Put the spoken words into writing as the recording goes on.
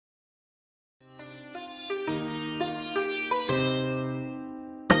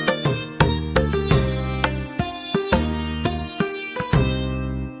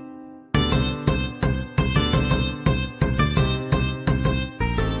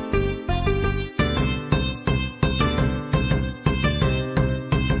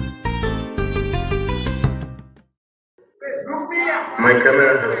My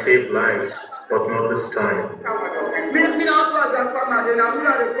camera has saved lives, but not this time.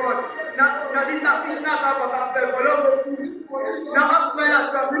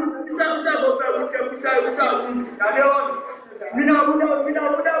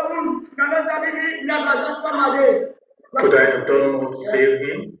 Could I have done more to save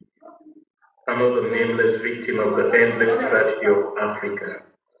him? Another nameless victim of the endless tragedy of Africa.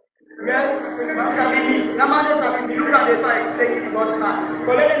 Yes,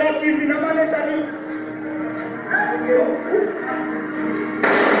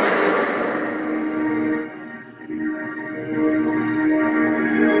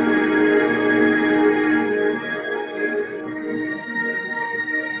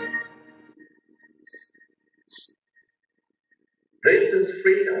 This is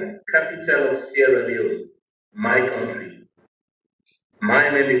Freetown, capital of Sierra Leone, my country. My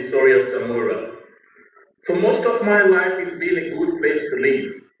name is Soria Samura. For most of my life, it's been a good place to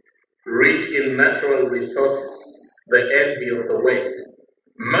live, rich in natural resources, the envy of the West.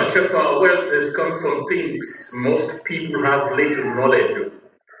 Much of our wealth has come from things most people have little knowledge of.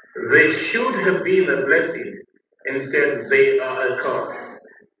 They should have been a blessing, instead they are a curse.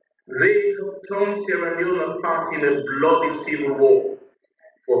 They have torn Sierra Leone apart in a bloody civil war,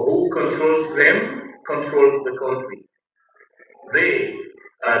 for who controls them controls the country. They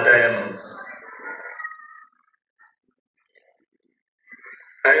are diamonds.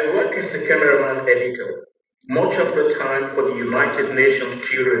 I work as a cameraman editor, much of the time for the United Nations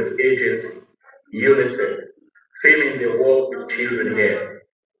Children's Agency, UNICEF, filming their work with children here.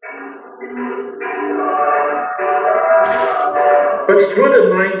 But through the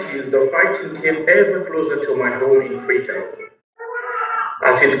 90s, the fighting came ever closer to my home in Freetown.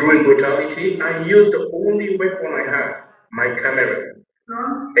 As it grew in brutality, I used the only weapon I had, my camera.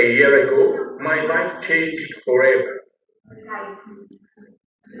 A year ago, my life changed forever.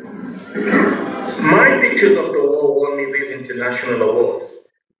 My pictures of the war won me these international awards,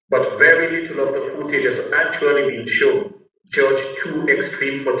 but very little of the footage has actually been shown, judged too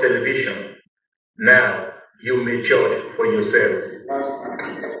extreme for television. Now, you may judge for yourselves.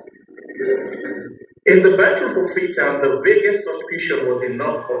 In the battle for Freetown, the vaguest suspicion was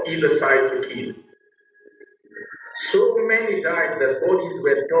enough for either side to kill. So many died that bodies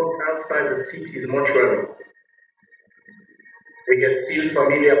were dumped outside the city's mortuary. We had seen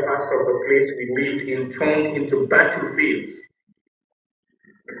familiar parts of the place we lived in turned into battlefields.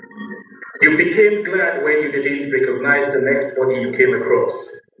 You became glad when you didn't recognize the next body you came across.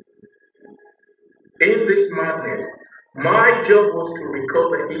 In this madness, my job was to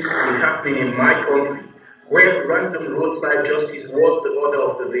record the history happening in my country, where random roadside justice was the order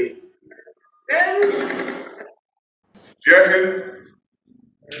of the day. Jai Hind.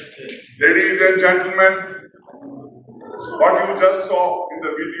 Ladies and gentlemen, what you just saw in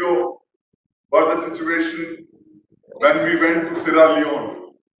the video was the situation when we went to Sierra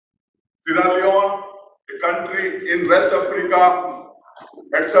Leone. Sierra Leone, a country in West Africa,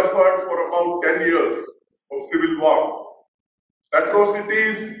 had suffered for about 10 years of civil war.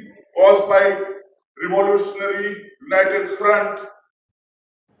 Atrocities caused by Revolutionary United Front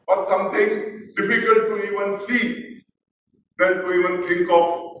was something difficult to even see, than to even think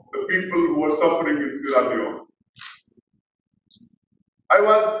of the people who were suffering in Sierra Leone. I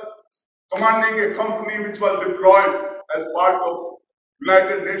was commanding a company which was deployed as part of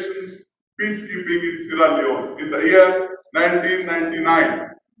United Nations peacekeeping in Sierra Leone in the year 1999.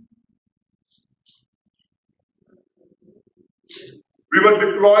 We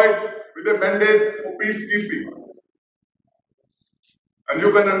were deployed with a mandate for peacekeeping. And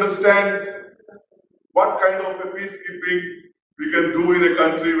you can understand what kind of a peacekeeping we can do in a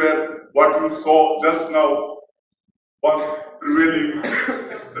country where what you saw just now was prevailing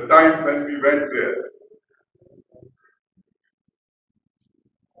the time when we went there.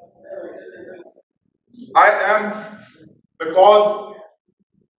 I am the cause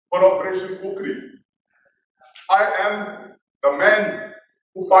for Operation Khukri. I am the man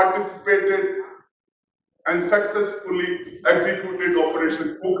who participated and successfully executed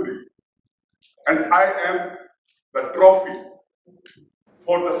Operation Khukri. And I am the trophy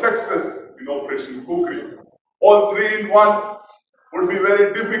for the success in Operation Khukri. All three in one would be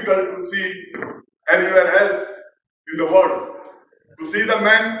very difficult to see anywhere else in the world. To see the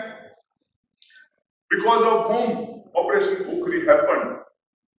man because of whom Operation Khukri happened.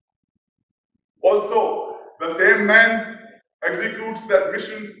 Also, the same man executes that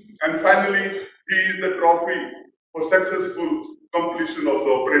mission, and finally, he is the trophy for successful completion of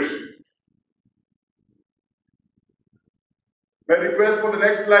the operation. My request for the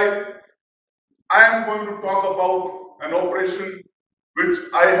next slide. I am going to talk about an operation which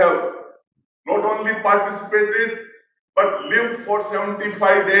I have not only participated but lived for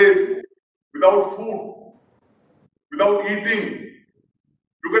 75 days without food, without eating.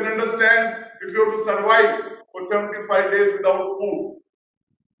 You can understand if you have to survive for 75 days without food.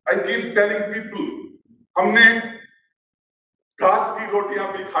 I keep telling people, हमने घास की रोटियां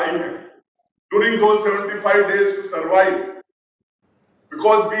भी खाई हैं during those 75 days to survive,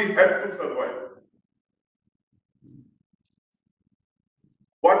 because we had to survive.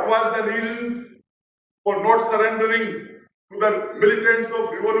 What was the reason for not surrendering to the militants of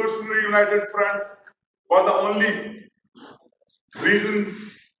Revolutionary United Front? Was the only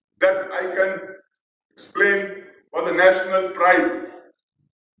reason that I can explain was the national pride.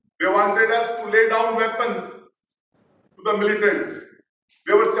 They wanted us to lay down weapons to the militants.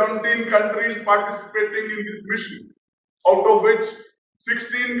 There were 17 countries participating in this mission, out of which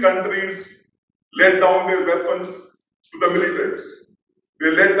 16 countries laid down their weapons to the militants.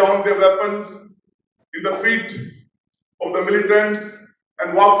 They laid down their weapons in the feet of the militants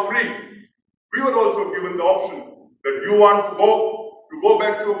and walked free. We were also given the option that you want to go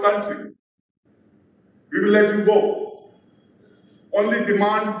back to your country. We will let you go. Only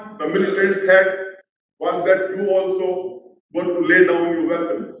demand the militants had was that you also got to lay down your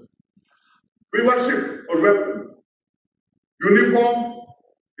weapons. We worship our weapons. Uniform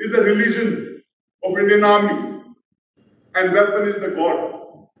is the religion of Indian Army and weapon is the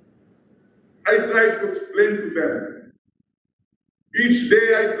God. I tried to explain to them. Each day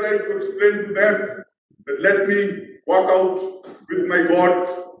I tried to explain to them that let me walk out with my God.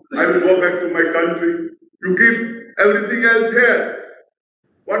 I will go back to my country. You keep everything else here.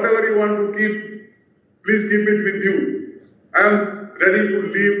 Whatever you want to keep, please keep it with you. I am ready to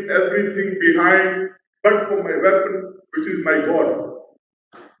leave everything behind, but for my weapon, which is my God.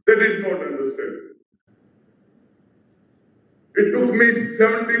 They did not understand. It took me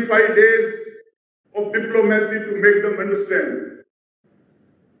 75 days of diplomacy to make them understand.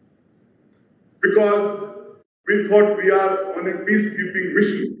 Because we thought we are on a peacekeeping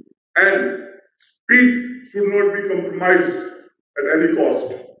mission and peace should not be compromised at any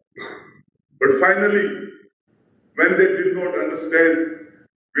cost. But finally, when they did not understand,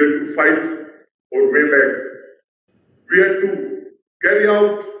 we had to fight our way back. We had to carry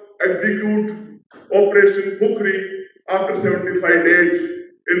out, execute Operation Khukri after 75 days,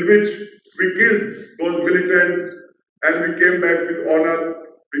 in which we killed those militants and we came back with honor,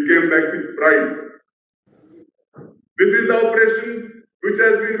 we came back with pride. This is the operation which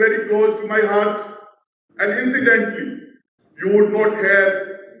has been very close to my heart, and incidentally, you would not have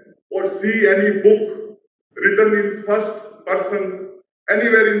or see any book written in first person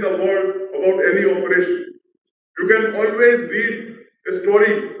anywhere in the world about any operation. You can always read a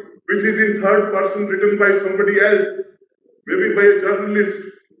story which is in third person written by somebody else, maybe by a journalist,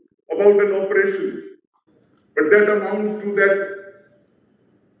 about an operation. But that amounts to that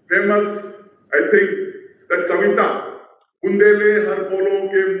famous, I think, that Kavita, Bundele har bolon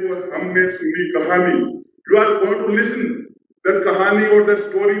ke muh humne suni kahani. You are going to listen that kahani or that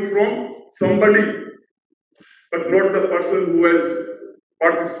story from somebody, but not the person who has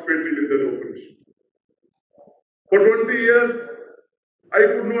participated in that operation. For 20 years, I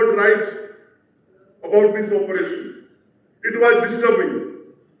could not write about this operation. It was disturbing.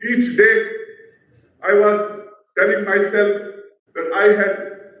 Each day, I was telling myself that I had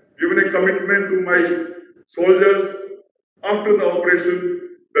given a commitment to my soldiers after the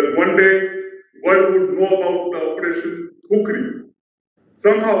operation that one day world would know about the Operation Khukri.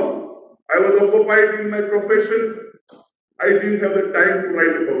 Somehow, I was occupied in my profession. I didn't have the time to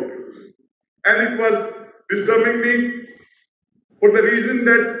write about it. And it was disturbing me for the reason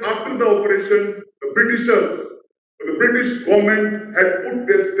that after the operation, the British government had put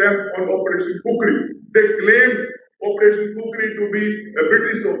their stamp on Operation Khukri. They claimed Operation Khukri to be a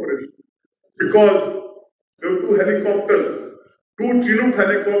British operation because there were two helicopters, two Chinook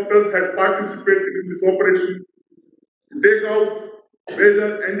helicopters had participated in this operation to take out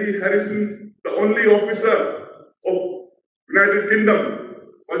Major Andy Harrison, the only officer of United Kingdom,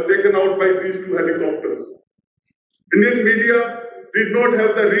 was taken out by these two helicopters. Indian media did not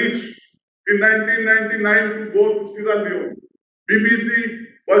have the reach in 1999 to go to Sierra Leone. BBC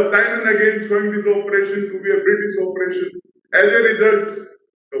was time and again showing this operation to be a British operation. As a result,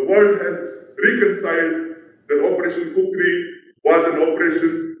 the world has reconciled that Operation Khukri was an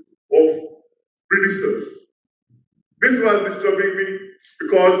operation of Britishers. This was disturbing me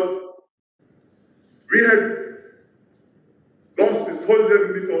because we had lost a soldier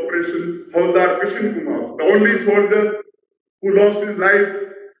in this operation, Havildar Kishan Kumar, the only soldier who lost his life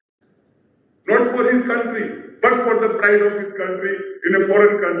not for his country, but for the pride of his country in a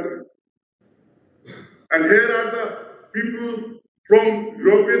foreign country. And here are the people from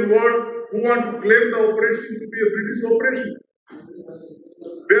European world who want to claim the operation to be a British operation.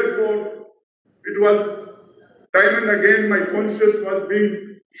 Therefore, it was time and again my conscience was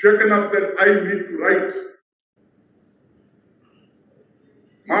being shaken up that I need to write.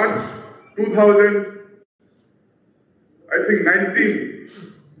 March 2019,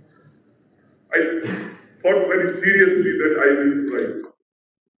 I thought very seriously that I need to write.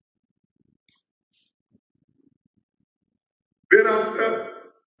 Thereafter,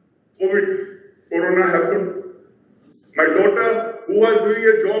 Corona happened. My daughter, who was doing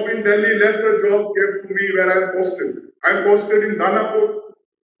a job in Delhi, left her job, came to me where I am posted. I am posted in Danapur,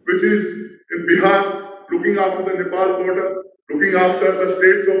 which is in Bihar, looking after the Nepal border, looking after the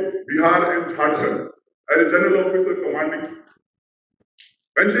states of Bihar and Jharkhand, as a general officer commanding.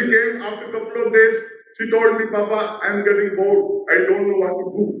 When she came after a couple of days, she told me, Papa, I am getting bored. I don't know what to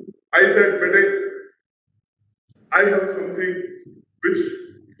do. I said, Bete, I have something which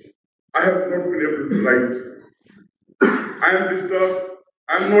I have not been able to write. I am disturbed.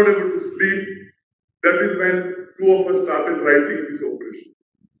 I am not able to sleep. That is when two of us started writing this operation.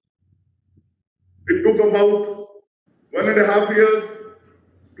 It took about 1.5 years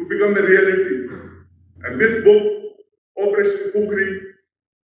to become a reality. And this book, Operation Khukri,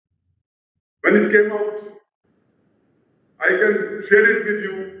 when it came out, I can share it with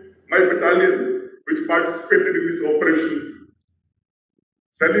you. My battalion, which participated in this operation,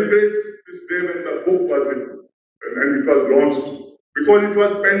 celebrates this day when the book was written and it was launched, because it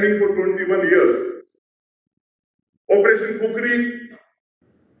was pending for 21 years. Operation Khukri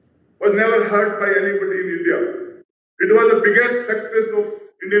was never heard by anybody in India. It was the biggest success of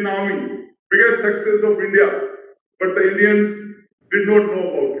Indian Army, biggest success of India, but the Indians did not know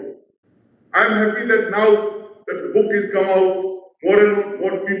about it. I am happy that now that the book is come out, more and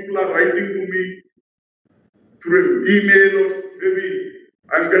more people are writing to me through email, or maybe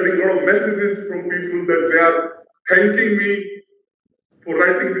I am getting a lot of messages from people that they are thanking me for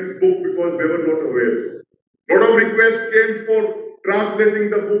writing this book because they were not aware. A lot of requests came for translating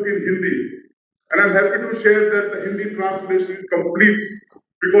the book in Hindi, and I am happy to share that the Hindi translation is complete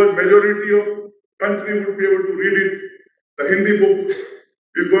because majority of country would be able to read it. The Hindi book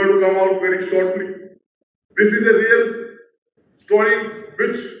is going to come out very shortly. This is a real story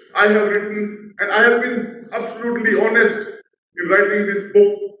which I have written, and I have been absolutely honest in writing this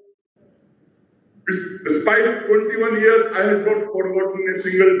book. Despite 21 years, I had not forgotten a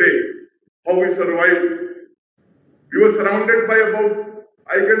single day how we survived. We were surrounded by about,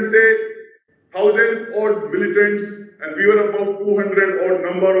 I can say, 1,000 odd militants, and we were about 200 odd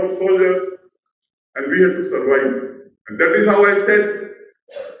number of soldiers, and we had to survive. And that is how I said,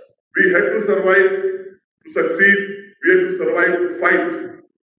 we had to survive to succeed, we had to survive to fight.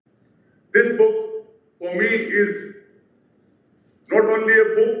 This book, for me, is not only a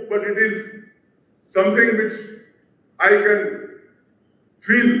book, but it is something which I can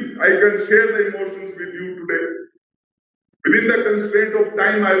feel, I can share the emotions with you today. Within the constraint of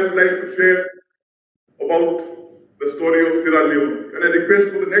time, I would like to share about the story of Sierra Leone. Can I request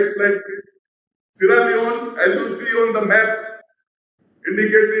for the next slide, please? Sierra Leone, as you see on the map,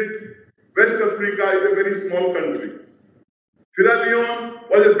 indicated West Africa is a very small country. Sierra Leone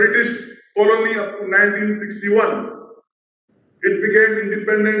was a British colony up to 1961. It became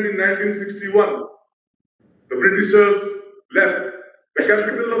independent in 1961. The Britishers left. The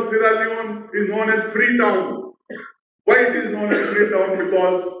capital of Sierra Leone is known as Freetown. Why it is known as Freetown?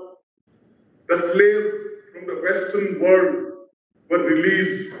 Because the slaves from the Western world were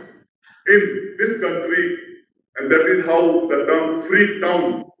released in this country, and that is how the term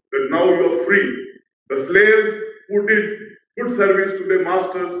Freetown, that now you are free. The slaves who did good service to their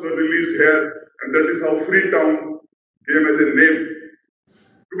masters were released here, and that is how Freetown came as a name.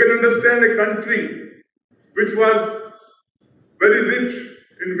 You can understand a country which was very rich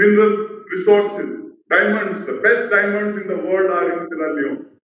in mineral resources, diamonds, the best diamonds in the world are in Sierra Leone.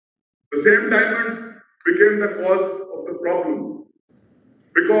 The same diamonds became the cause of the problem.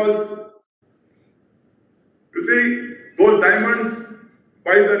 Because, you see, those diamonds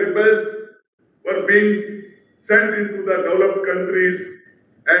by the rebels were being sent into the developed countries,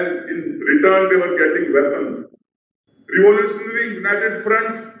 and in return they were getting weapons. Revolutionary United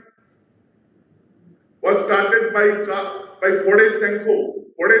Front was started by Fode Senko.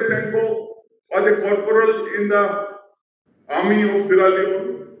 Fode Senko was a corporal in the army of Sierra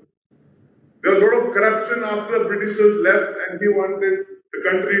Leone. There was a lot of corruption after the Britishers left, and he wanted the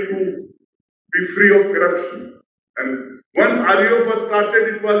country to be free of corruption. And once RUF was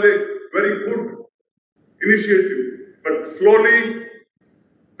started, it was a very good initiative. But slowly,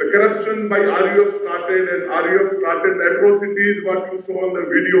 the corruption by RUF started, and RUF started atrocities, what you saw on the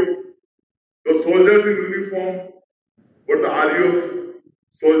video. The soldiers in uniform were the RUF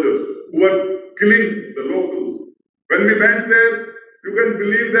soldiers who were killing the locals. When we went there, you can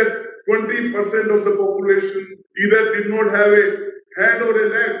believe that 20% of the population either did not have a hand or a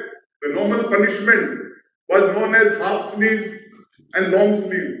leg. The normal punishment was known as half sleeves and long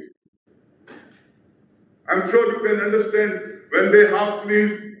sleeves. I'm sure you can understand when they half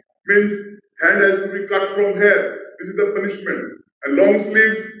sleeves means hand has to be cut from here. This is the punishment. And long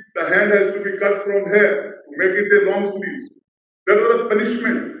sleeves, the hand has to be cut from here to make it a long sleeve. That was a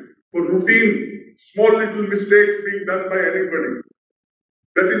punishment for routine, small little mistakes being done by anybody.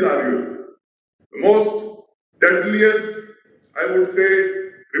 That is RUF. The most deadliest, I would say,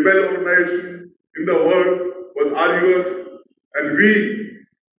 rebel organization in the world was RUF, and we,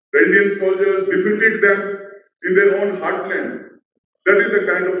 the Indian soldiers, defeated them in their own heartland. That is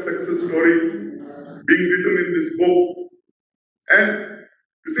the kind of success story being written in this book. And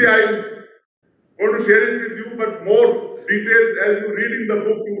you see, I want to share it with you, but more details as you read in the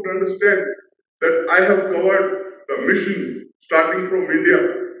book, you would understand that I have covered the mission starting from India,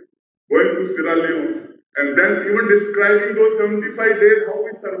 going to Sierra Leone, and then even describing those 75 days, how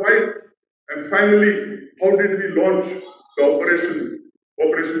we survived, and finally, how did we launch the Operation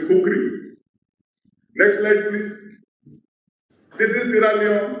Khukri. Next slide, please. This is Sierra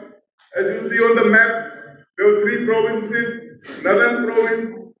Leone. As you see on the map, there were 3 provinces: Northern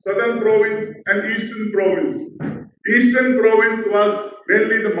Province, Southern Province, and Eastern Province. Eastern Province was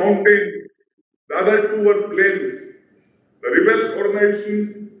mainly the mountains. The other 2 were plains. The rebel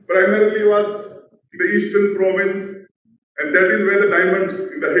organization primarily was in the Eastern Province, and that is where the diamonds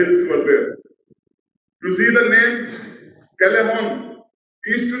in the hills were there. You see the name Calahon,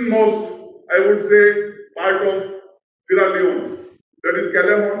 easternmost, I would say, part of Sierra Leone. That is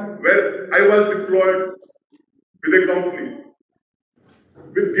Calahon, where I was deployed with a company.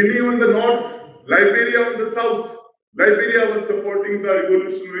 With Guinea on the north, Liberia on the south. Liberia was supporting the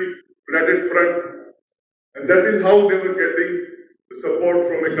Revolutionary United Front, and that is how they were getting the support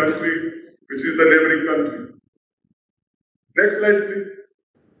from a country which is the neighboring country. Next slide, please.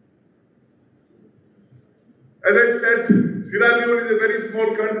 As I said, Sierra Leone is a very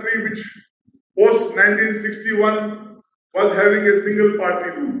small country which post 1961 was having a single party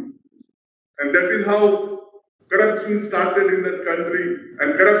rule. And that is how corruption started in that country,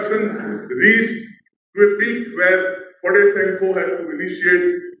 and corruption reached to a peak where Pode Senko had to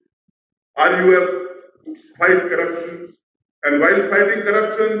initiate RUF to fight corruption. And while fighting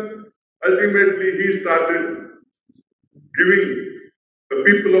corruption, ultimately he started giving the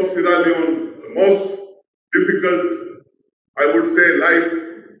people of Sierra Leone the most difficult, I would say, life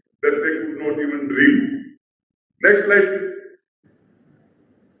that they could not even dream. Next slide.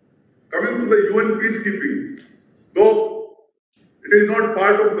 Coming to the UN peacekeeping, though it is not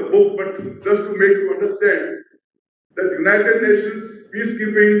part of the book, but just to make you understand that United Nations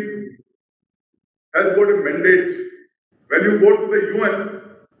peacekeeping has got a mandate. When you go to the UN,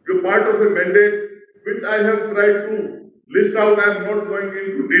 you're part of a mandate which I have tried to list out. I am not going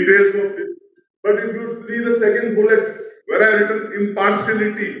into details of this. But if you see the second bullet, where I written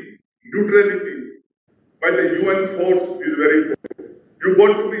impartiality, neutrality by the UN force is very important. You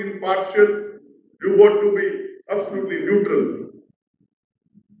got to be impartial, you got to be absolutely neutral.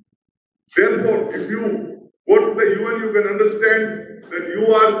 Therefore, if you go to the UN, you can understand that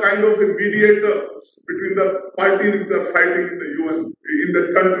you are kind of a mediator between the parties which are fighting in the UN, in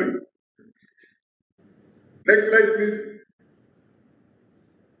that country. Next slide, please.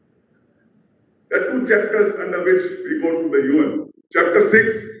 There are 2 chapters under which we go to the UN. Chapter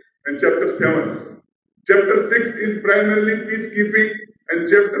 6 and Chapter 7. Chapter 6 is primarily peacekeeping, and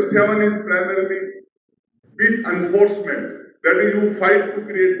Chapter 7 is primarily peace enforcement. That is, you fight to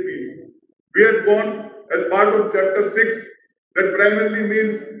create peace. We had gone as part of Chapter 6, that primarily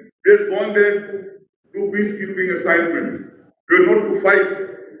means we had gone there to do peacekeeping assignment. We are not to fight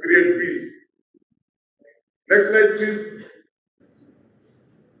to create peace. Next slide, please.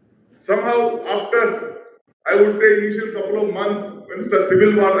 Somehow, after, I would say, initial couple of months, when the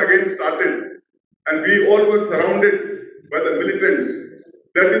civil war again started, and we all were surrounded by the militants,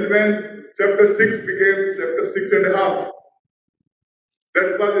 that is when Chapter 6 became Chapter 6.5.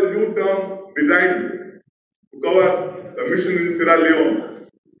 That was a new term designed to cover the mission in Sierra Leone.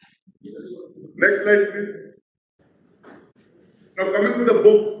 Next slide, please. Now, coming to the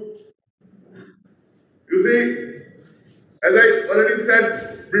book, you see, as I already said,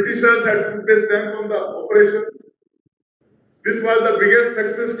 Britishers had put their stamp on the operation. This was the biggest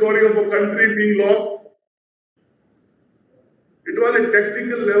success story of a country being lost was a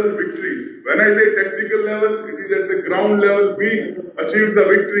tactical level victory. When I say tactical level, it is at the ground level we achieved the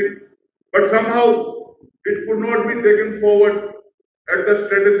victory. But somehow it could not be taken forward at the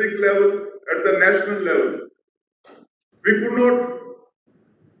strategic level, at the national level. We could not,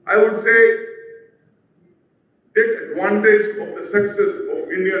 I would say, take advantage of the success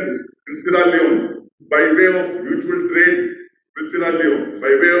of Indians in Sierra Leone by way of mutual trade with Sierra Leone, by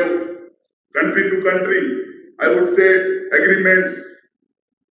way of country to country, I would say agreements,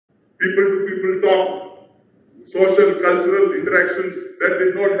 people to people talk, social, cultural interactions. That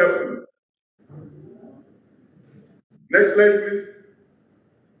did not happen. Next slide, please.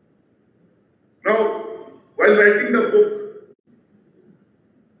 Now, while writing the book,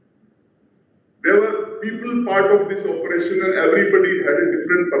 there were people part of this operation and everybody had a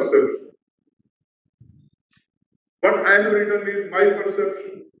different perception. What I have written is my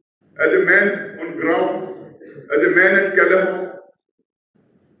perception as a man on ground, as a man at Calais.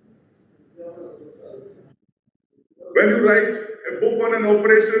 When you write a book on an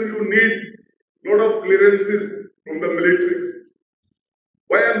operation, you need a lot of clearances from the military.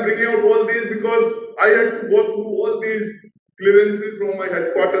 Why I am bringing out all these? Because I had to go through all these clearances from my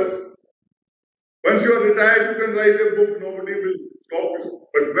headquarters. Once you are retired, you can write a book, nobody will stop you.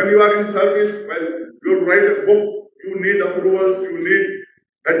 But when you are in service, well, you write a book, you need approvals, you need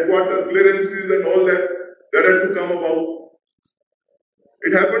headquarter clearances and all that had to come about.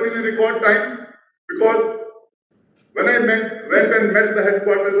 It happened in a record time because when I went and met the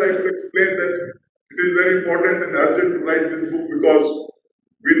headquarters, I could explain that it is very important and urgent to write this book because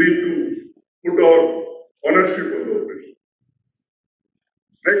we need to put our ownership on the operation.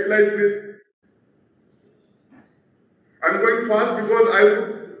 Next slide, please. I'm going fast because I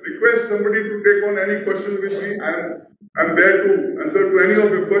would request somebody to take on any question with me. I'm there to answer to any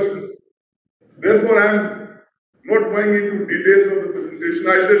of your questions. Therefore, I'm not going into details of the presentation.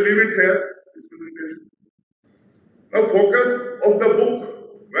 I shall leave it here, this presentation. Now, focus of the book,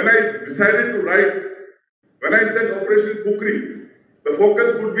 when I decided to write, when I said Operation Khukri, the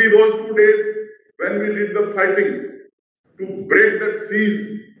focus would be those 2 days when we did the fighting to break that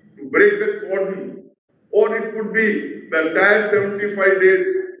siege, to break that cordon, or it could be the entire 75 days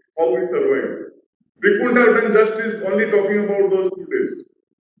how we survived. We couldn't have done justice only talking about those 2 days.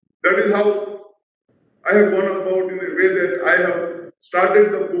 That is how I have gone about in a way that I have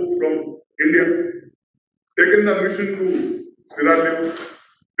started the book from India, taken the mission to Sierra Leone,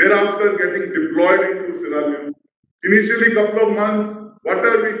 thereafter getting deployed into Sierra Leone. Initially, couple of months,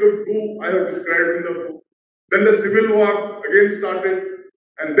 whatever we could do, I have described in the book. Then the civil war again started,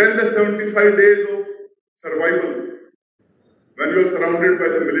 and then the 75 days of survival when you are surrounded by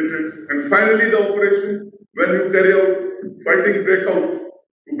the militants, and finally the operation when you carry out fighting breakout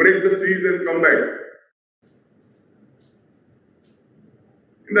to break the siege and come back.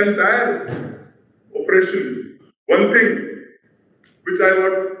 In the entire operation, one thing which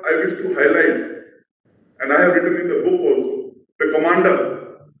I wish to highlight, and I have written in the book also, the commander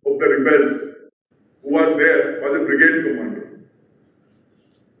of the rebels who was there was a brigade commander.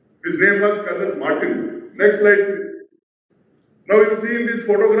 His name was Colonel Martin. Next slide, please. Now you see in this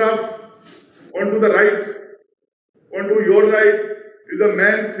photograph, onto the right, onto your right, is a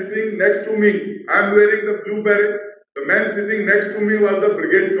man sitting next to me. I am wearing the blue beret. The man sitting next to me was the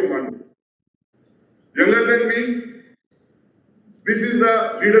brigade commander. Younger than me, this is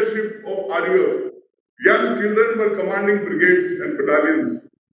the leadership of RUF. Young children were commanding brigades and battalions.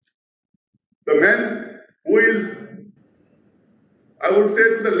 The man who is, I would say,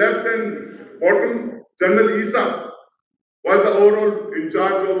 to the left and bottom, General Isa, was the overall in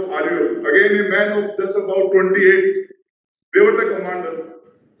charge of RUF. Again, a man of just about 28. They were the commanders.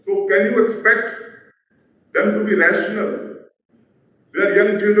 So can you expect them to be rational? They are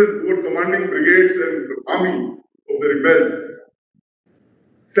young children who are commanding brigades and the army of the rebels.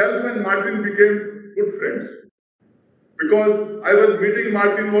 Self and Martin became good friends because I was meeting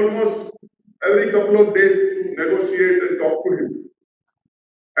Martin almost every couple of days to negotiate and talk to him.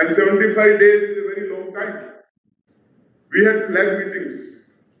 And 75 days is a very long time. We had flag meetings.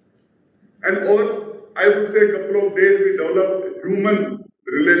 And over, I would say, a couple of days, we developed a human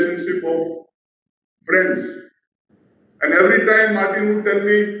relationship of friends. And every time Martin would tell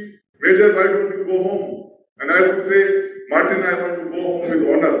me, Major, why don't you go home? And I would say, Martin, I want to go home with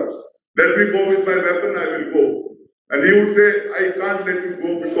honor. Let me go with my weapon, I will go. And he would say, I can't let you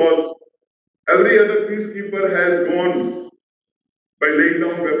go because every other peacekeeper has gone by laying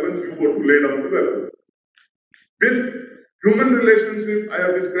down weapons, you go to lay down the weapons. This human relationship I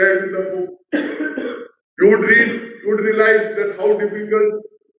have described in the book. You would read, you would realize that how difficult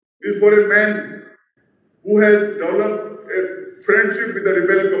it is for a man who has developed a friendship with the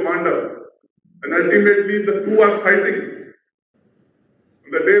rebel commander. And ultimately, the two are fighting.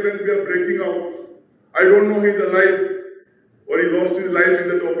 On the day when we are breaking out, I don't know he's alive or he lost his life in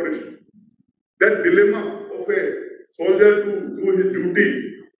that operation. That dilemma of a soldier to do his duty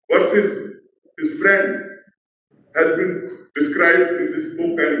versus his friend has been described in this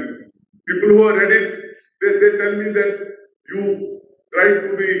book, and people who have read it, they tell me that you try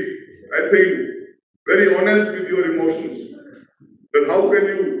to be, I think, very honest with your emotions. That how can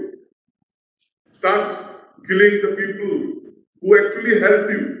you start killing the people who actually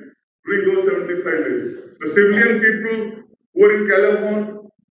helped you during those 75 days. The civilian people who are in California,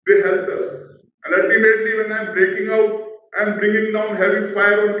 they helped us. And ultimately, when I'm breaking out, I'm bringing down heavy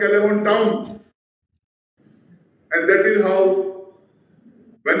fire on California town. And that is how,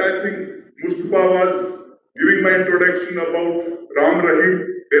 when I think Mustafa was giving my introduction about Ram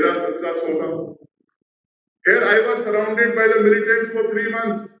Rahim, Tera Sacha Soda. Here I was surrounded by the militants for 3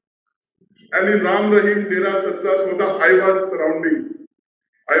 months. And in Ram Rahim, Tera Sacha Soda, I was surrounding.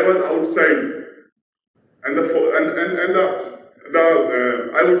 I was outside. And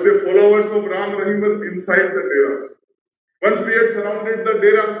I would say followers of Ram Rahim were inside the Dera. Once we had surrounded the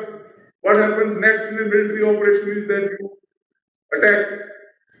Dera, what happens next in the military operation is that you attack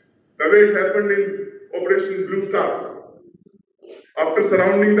the way it happened in Operation Blue Star. After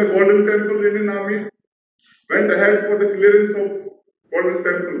surrounding the Golden Temple, Indian Army went ahead for the clearance of Golden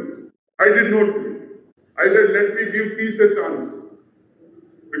Temple. I did not do it. I said, let me give peace a chance.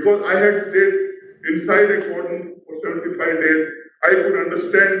 Because I had stayed inside a cordon for 75 days, I could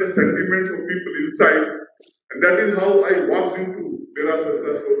understand the sentiments of people inside. And that is how I walked into Dera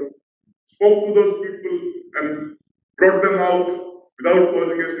Sacha Soda, spoke to those people and brought them out without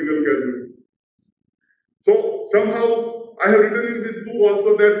causing a single casualty. So somehow I have written in this book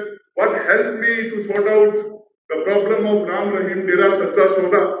also that what helped me to sort out the problem of Ram Rahim Dera Sacha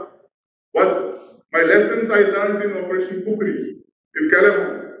Soda was my lessons I learned in Operation Khukri in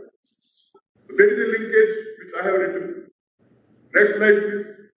California. There is a linkage which I have written. Next slide, please.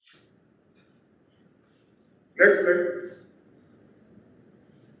 Next slide.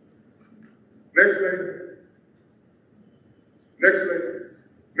 Next slide. Next slide.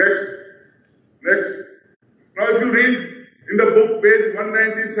 Next. Next. Now, if you read in the book, page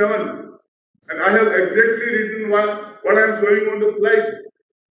 197, and I have exactly written what I am showing on the slide.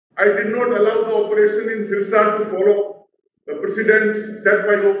 I did not allow the operation in Sirsa to follow the precedent set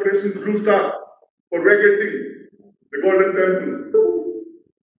by Operation Blue Star for vacating the Golden Temple.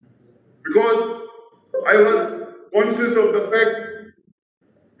 Because I was conscious of the fact,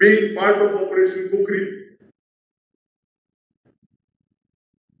 being part of Operation Khukri.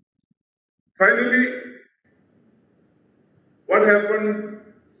 Finally, what happened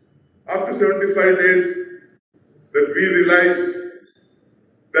after 75 days, that we realized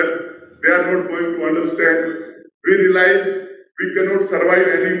that they are not going to understand. We realized we cannot survive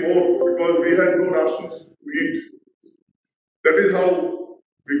anymore because we had no rations to eat. That is how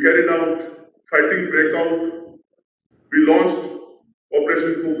we carried out fighting breakout. We launched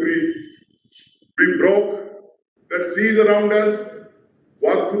Operation Khukri. We broke that siege around us,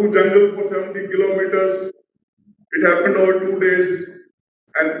 walked through jungle for 70 kilometers. It happened over 2 days,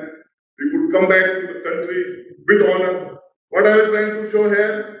 and we could come back to the country with honor. What I was trying to show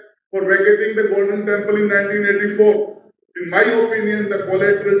here, for vacating the Golden Temple in 1984, in my opinion, the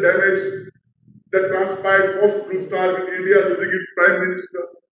collateral damage that transpired post-Blue Star with India losing its Prime Minister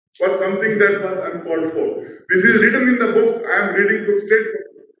was something that was uncalled for. This is written in the book. I am reading to straight from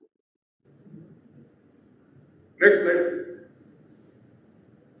it. Next slide.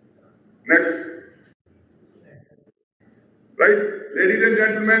 Next. Right, ladies and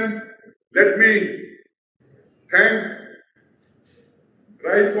gentlemen, let me thank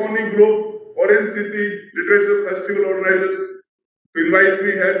Rai Sony Group, Orange City Literature Festival organizers to invite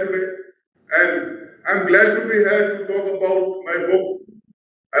me here today. And I'm glad to be here to talk about my book.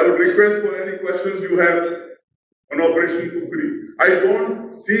 I would request for any questions you have on Operation Khukri. I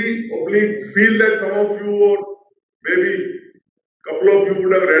don't see or feel that some of you or maybe a couple of you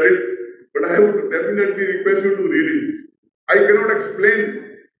would have read it, but I would definitely request you to read it. I cannot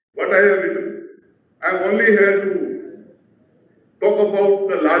explain what I have written. I am only here to talk about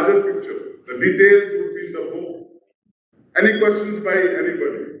the larger picture. The details would be in the book. Any questions by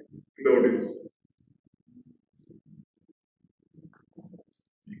anybody in the audience?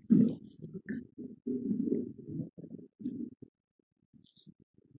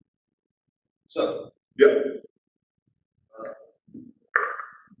 Sir. Yeah.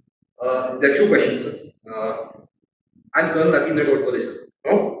 There are two questions, sir. I'm Colonel Akindra Godpole, sir.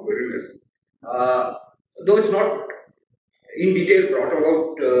 Oh, very nice. Though it's not in detail brought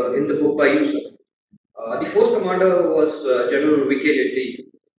about in the book by you, sir. The first commander was General V.K. Jetli,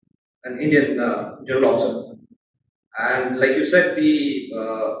 an Indian general officer. And like you said, the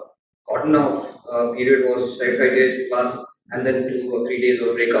cotton off period was 75 days plus, and then 2 or 3 days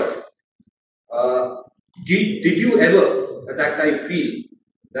of breakup. Did you ever at that time feel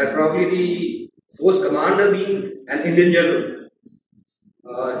that probably the force commander being an Indian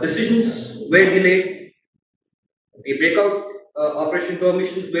general, decisions were delayed, the breakout operation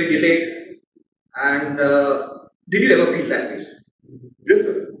permissions were delayed, and did you ever feel that way? Yes,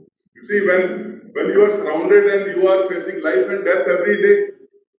 sir. You see, when you are surrounded and you are facing life and death every day,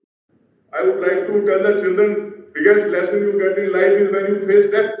 I would like to tell the children, biggest lesson you get in life is when you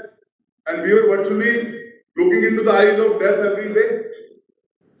face death. And we were virtually looking into the eyes of death every day.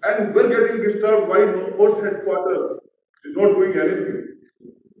 And we're getting disturbed why force headquarters is not doing anything.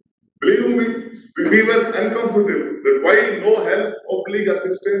 Believe me, we were uncomfortable that why no help of league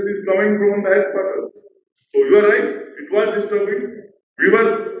assistance is coming from the headquarters. So you are right, it was disturbing. We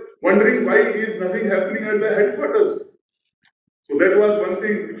were wondering why is nothing happening at the headquarters. So that was one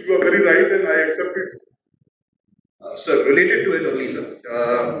thing which you are very right and I accept it. Sir, related to it only,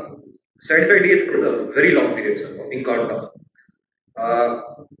 sir. 75 days is a very long period, sir, in countdown.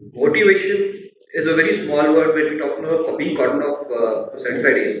 Motivation is a very small word when we talk about being cotton off for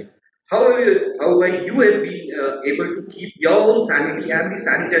 75 days. How are you have been able to keep your own sanity and the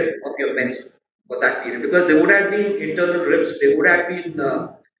sanity of your men for that period? Because there would have been internal rifts, there would have been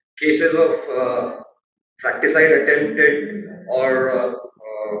cases of fratricide attempted or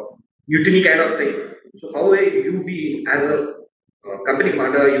mutiny kind of thing. So how will you be as a company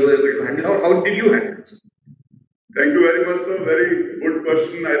commander, you were able to handle it? How did you handle it? Thank you very much, sir. Very good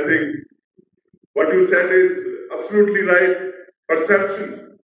question. I think what you said is absolutely right.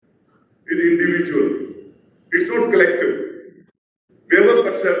 Perception is individual. It's not collective. We have a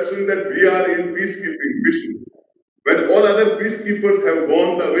perception that we are in peacekeeping mission. When all other peacekeepers have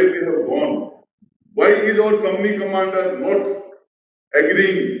gone the way they have gone, why is our company commander not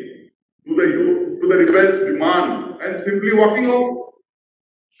agreeing to the rebels' demand and simply walking off?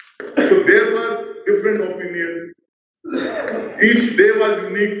 So there were different opinions. Each day was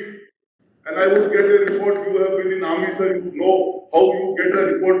unique. And I would get a report, you have been in army, sir, you know how you get a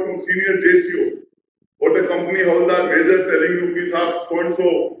report from senior JCO or the company Havaldar Major telling you, ki saab,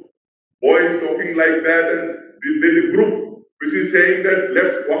 so-and-so boy is talking like that, and there is a group which is saying that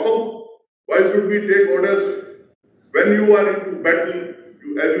let's walk out. Why should we take orders? When you are into battle,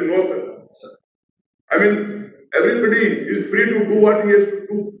 as you know, sir, I mean, everybody is free to do what he has to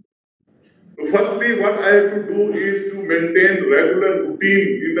do. So firstly, what I have to do is to maintain regular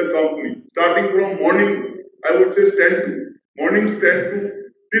routine in the company. Starting from morning, I would say stand to. Mornings stand to,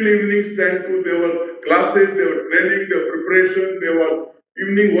 till evening stand to. There were classes, there were training, there were preparation, there was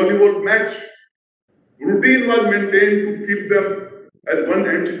evening volleyball match. Routine was maintained to keep them as one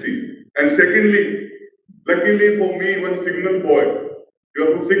entity. And secondly, luckily for me, one signal boy, you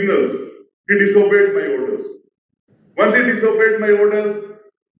have two signals, he disobeyed my orders. Once he disobeyed my orders,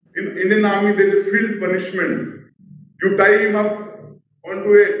 in Indian Army there is a field punishment. You tie him up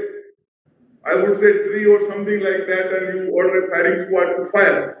onto a, I would say, tree or something like that, and you order a firing squad to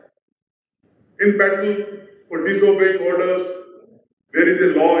fire. In battle, for disobeying orders, there is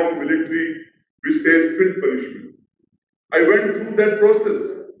a law in the military which says field punishment. I went through that process.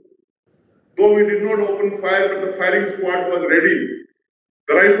 Though we did not open fire, but the firing squad was ready.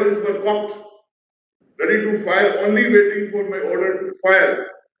 The rifles were cocked, ready to fire, only waiting for my order to fire.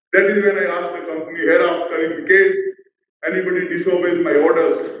 That is when I asked the company, hereafter, in case anybody disobeys my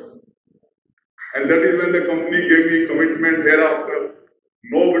orders, and that is when the company gave me commitment, hereafter,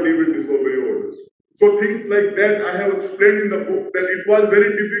 nobody will disobey orders. So things like that I have explained in the book that it was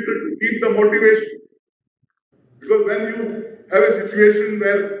very difficult to keep the motivation. Because when you have a situation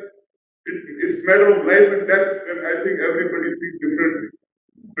where it's a matter of life and death, then I think everybody thinks differently.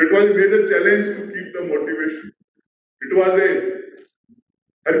 So it was a major challenge to keep the motivation. It was a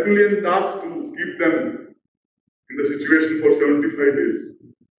Herculean task to keep them in the situation for 75 days.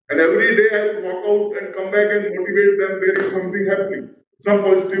 And every day I would walk out and come back and motivate them. There is something happening. Some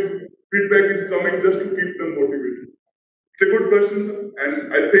positive feedback is coming just to keep them motivated. It's a good question, sir.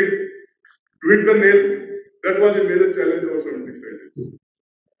 And I think to hit the nail, that was a major challenge of 75 days.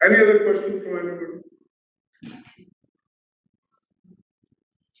 Any other questions from anybody?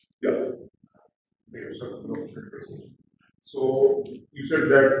 Yeah. So you said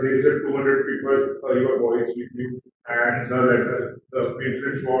that there is a 200 people, your boys with you, and the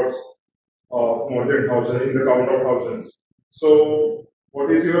maintenance was more than 1,000 in the count of thousands. So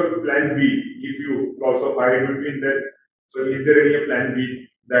what is your plan B if you lost a fight between them? So is there any plan B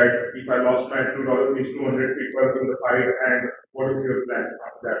that if I lost my 200 people in the fight, and what is your plan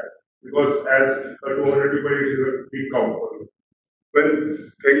after that? Because as 200 people, it is a big count for you.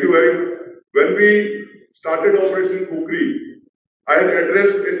 Thank you very much. When we started Operation Khukri, I had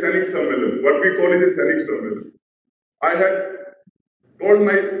addressed a Sainik Sammelan, what we call it a Sainik Sammelan. I had told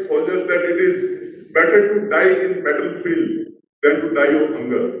my soldiers that it is better to die in battlefield than to die of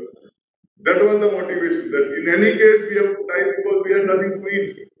hunger. That was the motivation, that in any case we have to die because we had nothing to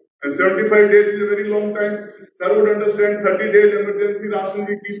eat. And 75 days is a very long time. Sir would understand 30 days emergency ration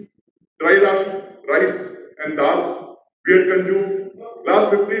we keep, dry ration, rice and dal. We had consumed.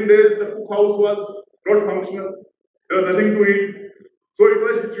 Last 15 days the cook house was not functional. There was nothing to eat. So it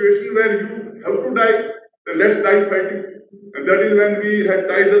was a situation where you have to die, then let's die fighting. And that is when we had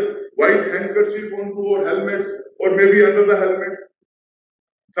tied a white handkerchief onto our helmets or maybe under the helmet.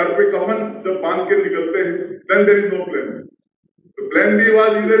 Sir पे कफन जब बांध के निकलते हैं, then there is no plan. The plan B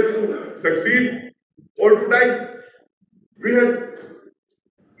was either to succeed or to die. We had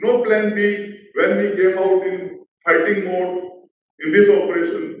no plan B when we came out in fighting mode in this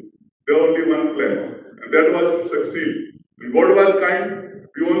operation. There was only one plan, and that was to succeed. And God was kind.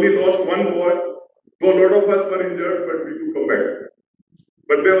 We only lost one boy. Though a lot of us were injured, but we could come back.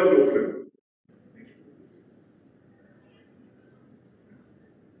 But there was no plan.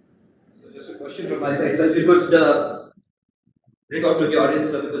 Just a question from my side. So if you could bring out to the audience,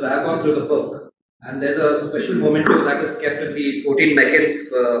 sir, because I have gone through the book, and there's a special memento that is kept in the 14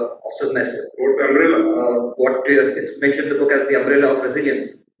 Mechanics officers' mess. What the umbrella? It's mentioned in the book as the umbrella of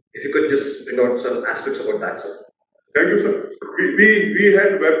resilience. If you could just bring out some aspects about that, sir. Thank you, sir. We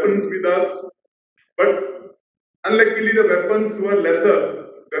had weapons with us, but unluckily the weapons were lesser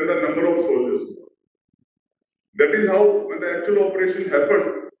than the number of soldiers. That is how, when the actual operation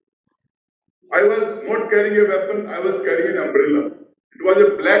happened, I was not carrying a weapon, I was carrying an umbrella. It was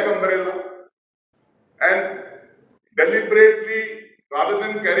a black umbrella, and deliberately, rather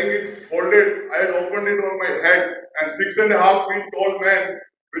than carrying it folded, I had opened it on my head, and 6.5 feet tall man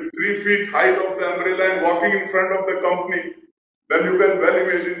with 3 feet height of the umbrella and walking in front of the company, then you can well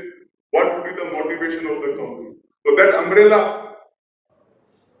imagine what would be the motivation of the company. So that umbrella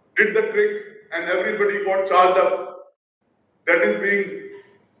did the trick, and everybody got charged up. That is being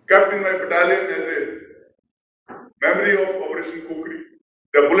kept in my battalion as a memory of Operation Khukri.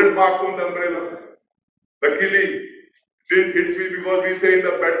 The bullet marks on the umbrella. Luckily, it didn't hit me because we say in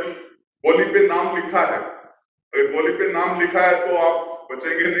the battle, गोली पे नाम लिखा है. अगर गोली पे नाम लिखा है तो आप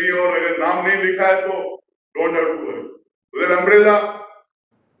बचेंगे नहीं, और अगर नाम नहीं लिखा है तो don't have to worry. So that umbrella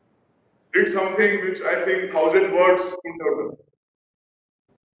did something which I think 1,000 words couldn't have done.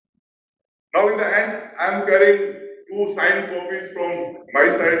 Now in the end, I am carrying 2 signed copies from my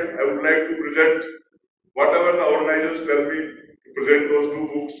side. I would like to present whatever the organizers tell me to present those 2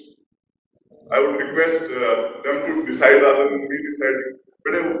 books. I would request them to decide rather than me deciding.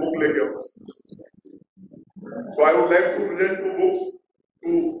 But I will book later. So I would like to present 2 books to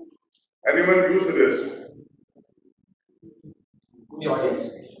anyone you suggest. The audience.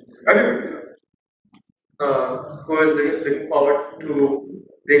 Anyone? Who is looking forward to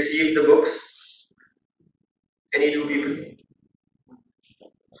receive the books? Any 2 people?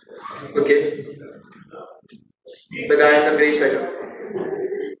 Okay. The guy in the gray sweater.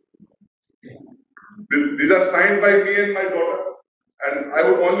 These are signed by me and my daughter, and I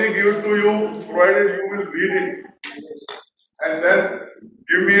would only give it to you provided you will read it and then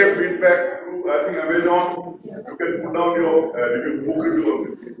give me a feedback through, I think, Amazon. You can put down your book review also.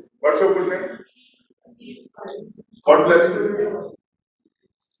 What's your good name? God bless you.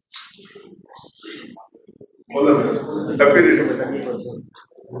 Happy reading.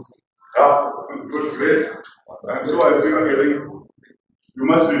 Yeah, it was great. I'm so happy you are getting it. You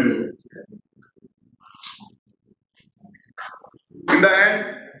must read it. In the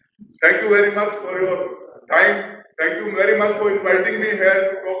end, thank you very much for your time. Thank you very much for inviting me here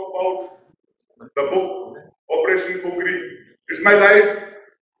to talk about the book, Operation Khukri. It's my life.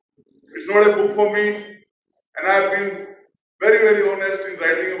 It's not a book for me. And I have been very, very honest in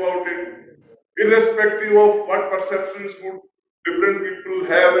writing about it, irrespective of what perceptions would different people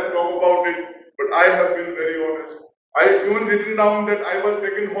have and talk about it. But I have been very honest. I even written down that I was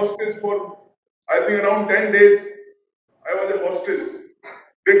taken hostage for, I think, around 10 days. I was a hostage.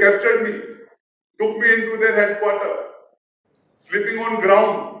 They captured me, took me into their headquarters, sleeping on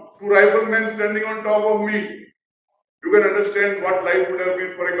ground, 2 riflemen standing on top of me. You can understand what life would have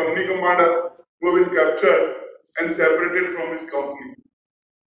been for a company commander who have been captured and separated from his company.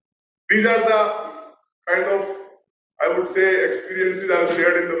 These are the kind of, I would say, experiences I have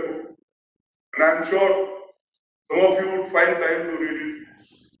shared in the book. And I am sure some of you would find time to read it.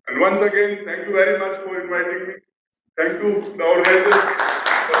 And once again, thank you very much for inviting me. Thank you, the organizers.